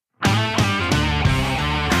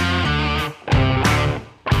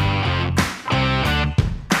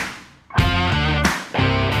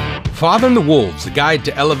Father and the Wolves, a guide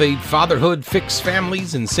to elevate fatherhood, fix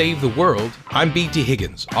families, and save the world. I'm B.T.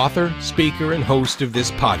 Higgins, author, speaker, and host of this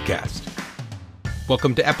podcast.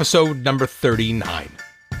 Welcome to episode number 39.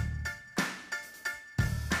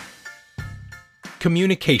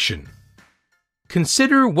 Communication.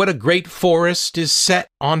 Consider what a great forest is set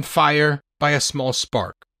on fire by a small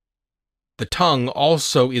spark. The tongue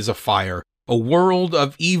also is a fire, a world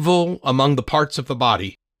of evil among the parts of the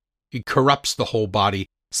body. It corrupts the whole body,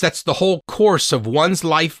 sets the whole course of one's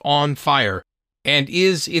life on fire, and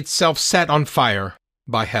is itself set on fire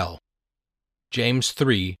by hell. James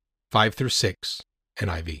 3, 5-6,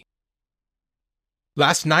 NIV.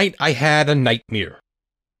 Last night I had a nightmare.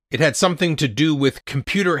 It had something to do with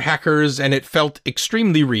computer hackers, and it felt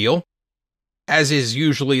extremely real. As is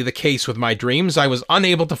usually the case with my dreams, I was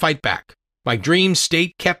unable to fight back. My dream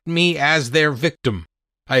state kept me as their victim.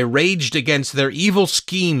 I raged against their evil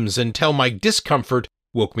schemes until my discomfort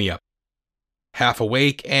woke me up. Half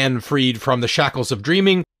awake and freed from the shackles of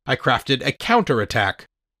dreaming, I crafted a counterattack.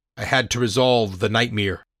 I had to resolve the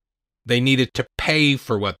nightmare. They needed to pay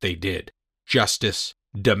for what they did. Justice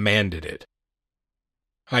demanded it.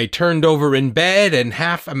 I turned over in bed and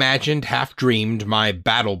half-imagined, half-dreamed my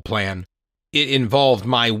battle plan. It involved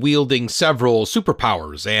my wielding several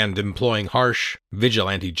superpowers and employing harsh,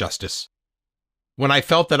 vigilante justice. When I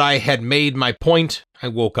felt that I had made my point, I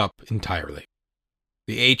woke up entirely.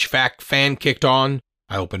 The HVAC fan kicked on.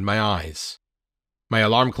 I opened my eyes. My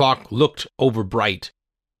alarm clock looked overbright.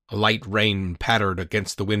 A light rain pattered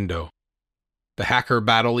against the window. The hacker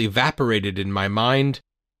battle evaporated in my mind,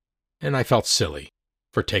 and I felt silly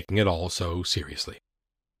for taking it all so seriously.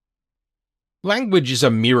 Language is a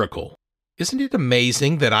miracle. Isn't it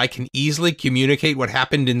amazing that I can easily communicate what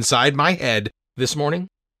happened inside my head this morning?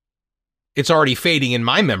 It's already fading in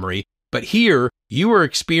my memory, but here you are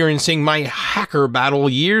experiencing my hacker battle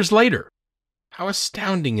years later. How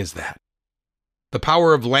astounding is that? The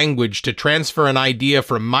power of language to transfer an idea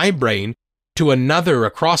from my brain to another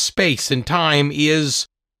across space and time is,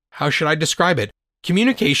 how should I describe it?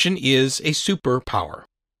 Communication is a superpower.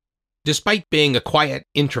 Despite being a quiet,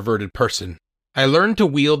 introverted person, I learned to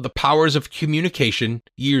wield the powers of communication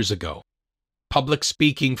years ago. Public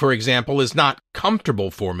speaking, for example, is not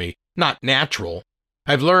comfortable for me, not natural.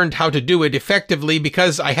 I've learned how to do it effectively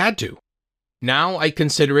because I had to. Now I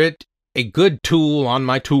consider it a good tool on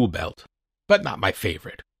my tool belt, but not my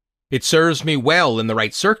favorite. It serves me well in the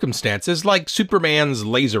right circumstances, like Superman's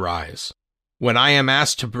laser eyes. When I am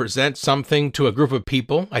asked to present something to a group of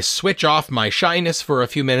people, I switch off my shyness for a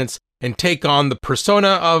few minutes and take on the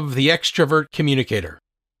persona of the extrovert communicator.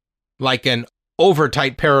 Like an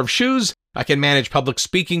over-tight pair of shoes, I can manage public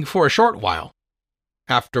speaking for a short while.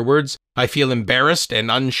 Afterwards, I feel embarrassed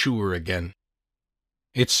and unsure again.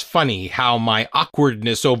 It's funny how my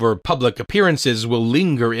awkwardness over public appearances will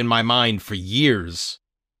linger in my mind for years.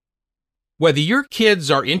 Whether your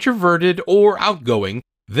kids are introverted or outgoing,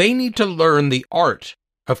 they need to learn the art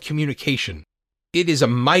of communication. It is a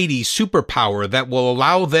mighty superpower that will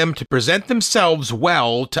allow them to present themselves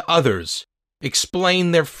well to others,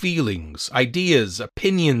 explain their feelings, ideas,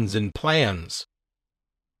 opinions, and plans.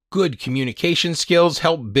 Good communication skills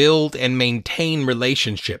help build and maintain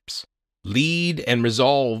relationships, lead and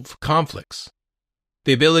resolve conflicts.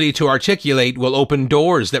 The ability to articulate will open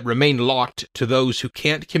doors that remain locked to those who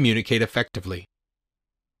can't communicate effectively.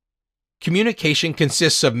 Communication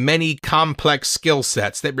consists of many complex skill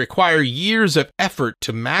sets that require years of effort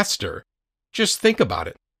to master. Just think about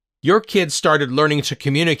it. Your kids started learning to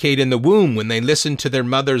communicate in the womb when they listened to their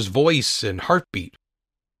mother's voice and heartbeat.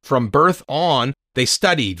 From birth on, they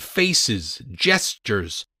studied faces,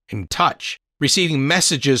 gestures, and touch, receiving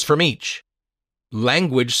messages from each.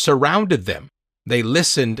 Language surrounded them. They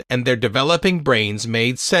listened, and their developing brains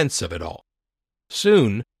made sense of it all.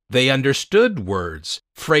 Soon, they understood words,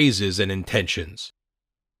 phrases, and intentions.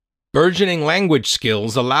 Burgeoning language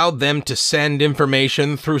skills allowed them to send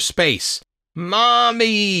information through space.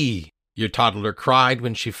 "Mommy!" your toddler cried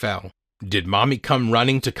when she fell. Did Mommy come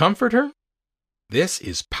running to comfort her? This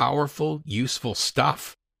is powerful, useful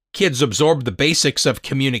stuff. Kids absorb the basics of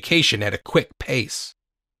communication at a quick pace.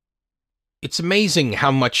 It's amazing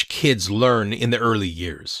how much kids learn in the early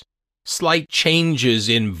years. Slight changes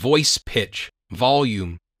in voice pitch,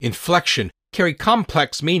 volume, inflection carry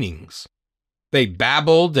complex meanings. They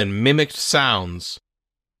babbled and mimicked sounds.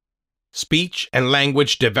 Speech and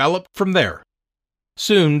language developed from there.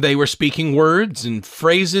 Soon they were speaking words and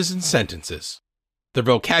phrases and sentences. Their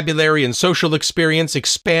vocabulary and social experience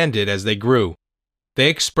expanded as they grew. They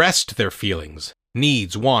expressed their feelings,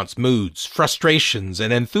 needs, wants, moods, frustrations,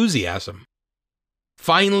 and enthusiasm.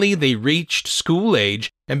 Finally, they reached school age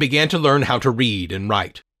and began to learn how to read and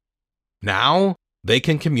write. Now, they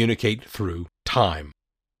can communicate through time.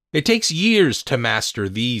 It takes years to master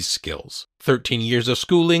these skills. 13 years of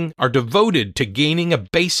schooling are devoted to gaining a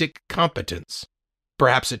basic competence.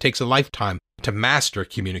 Perhaps it takes a lifetime to master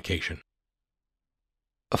communication.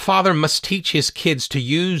 A father must teach his kids to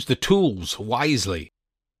use the tools wisely.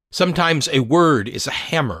 Sometimes a word is a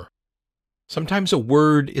hammer. Sometimes a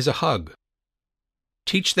word is a hug.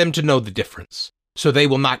 Teach them to know the difference, so they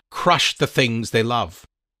will not crush the things they love.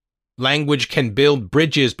 Language can build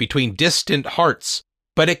bridges between distant hearts,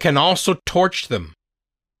 but it can also torch them.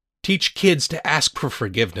 Teach kids to ask for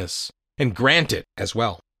forgiveness and grant it as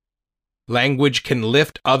well. Language can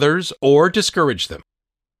lift others or discourage them.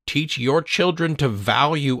 Teach your children to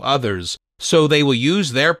value others so they will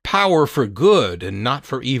use their power for good and not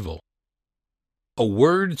for evil. A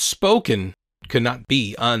word spoken cannot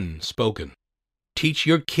be unspoken. Teach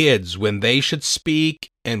your kids when they should speak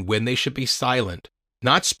and when they should be silent.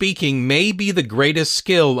 Not speaking may be the greatest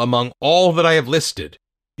skill among all that I have listed.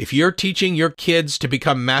 If you're teaching your kids to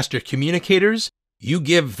become master communicators, you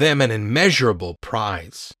give them an immeasurable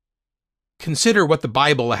prize. Consider what the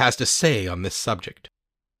Bible has to say on this subject.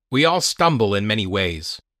 We all stumble in many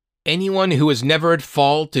ways. Anyone who is never at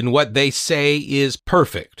fault in what they say is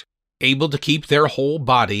perfect, able to keep their whole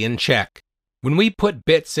body in check. When we put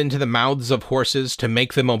bits into the mouths of horses to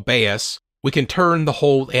make them obey us, we can turn the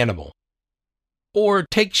whole animal. Or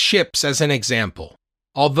take ships as an example.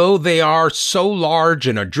 Although they are so large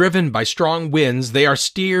and are driven by strong winds, they are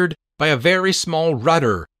steered by a very small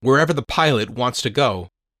rudder wherever the pilot wants to go.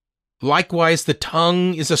 Likewise, the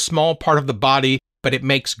tongue is a small part of the body, but it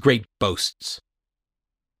makes great boasts.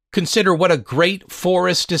 Consider what a great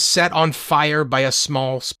forest is set on fire by a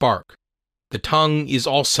small spark. The tongue is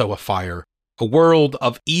also a fire, a world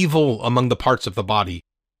of evil among the parts of the body.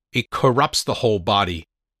 It corrupts the whole body,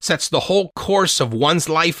 sets the whole course of one's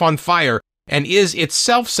life on fire, and is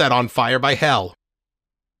itself set on fire by hell.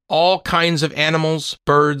 All kinds of animals,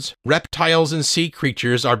 birds, reptiles, and sea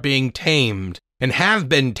creatures are being tamed and have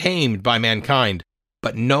been tamed by mankind,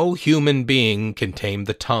 but no human being can tame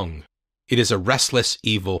the tongue. It is a restless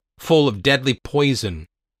evil, full of deadly poison.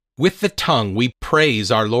 With the tongue we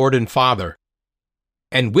praise our Lord and Father,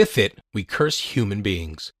 and with it we curse human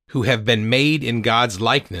beings who have been made in God's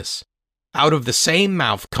likeness. Out of the same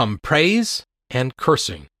mouth come praise and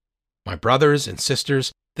cursing. My brothers and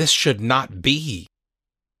sisters, this should not be.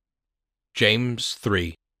 James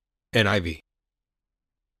 3, NIV.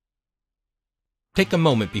 Take a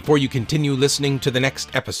moment before you continue listening to the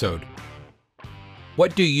next episode.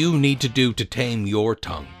 What do you need to do to tame your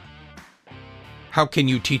tongue? How can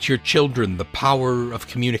you teach your children the power of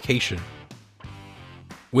communication?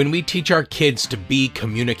 When we teach our kids to be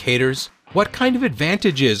communicators, what kind of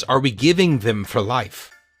advantages are we giving them for life?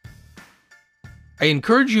 I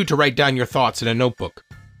encourage you to write down your thoughts in a notebook.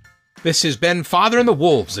 This has been Father and the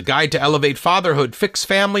Wolves, a guide to elevate fatherhood, fix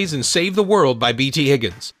families, and save the world by B.T.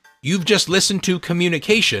 Higgins. You've just listened to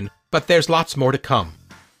Communication, but there's lots more to come.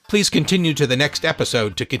 Please continue to the next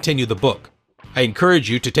episode to continue the book. I encourage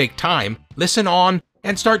you to take time, listen on,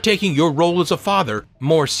 and start taking your role as a father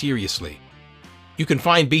more seriously. You can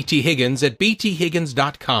find B.T. Higgins at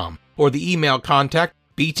bthiggins.com or the email contact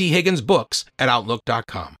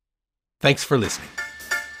bthigginsbooks@outlook.com. Thanks for listening.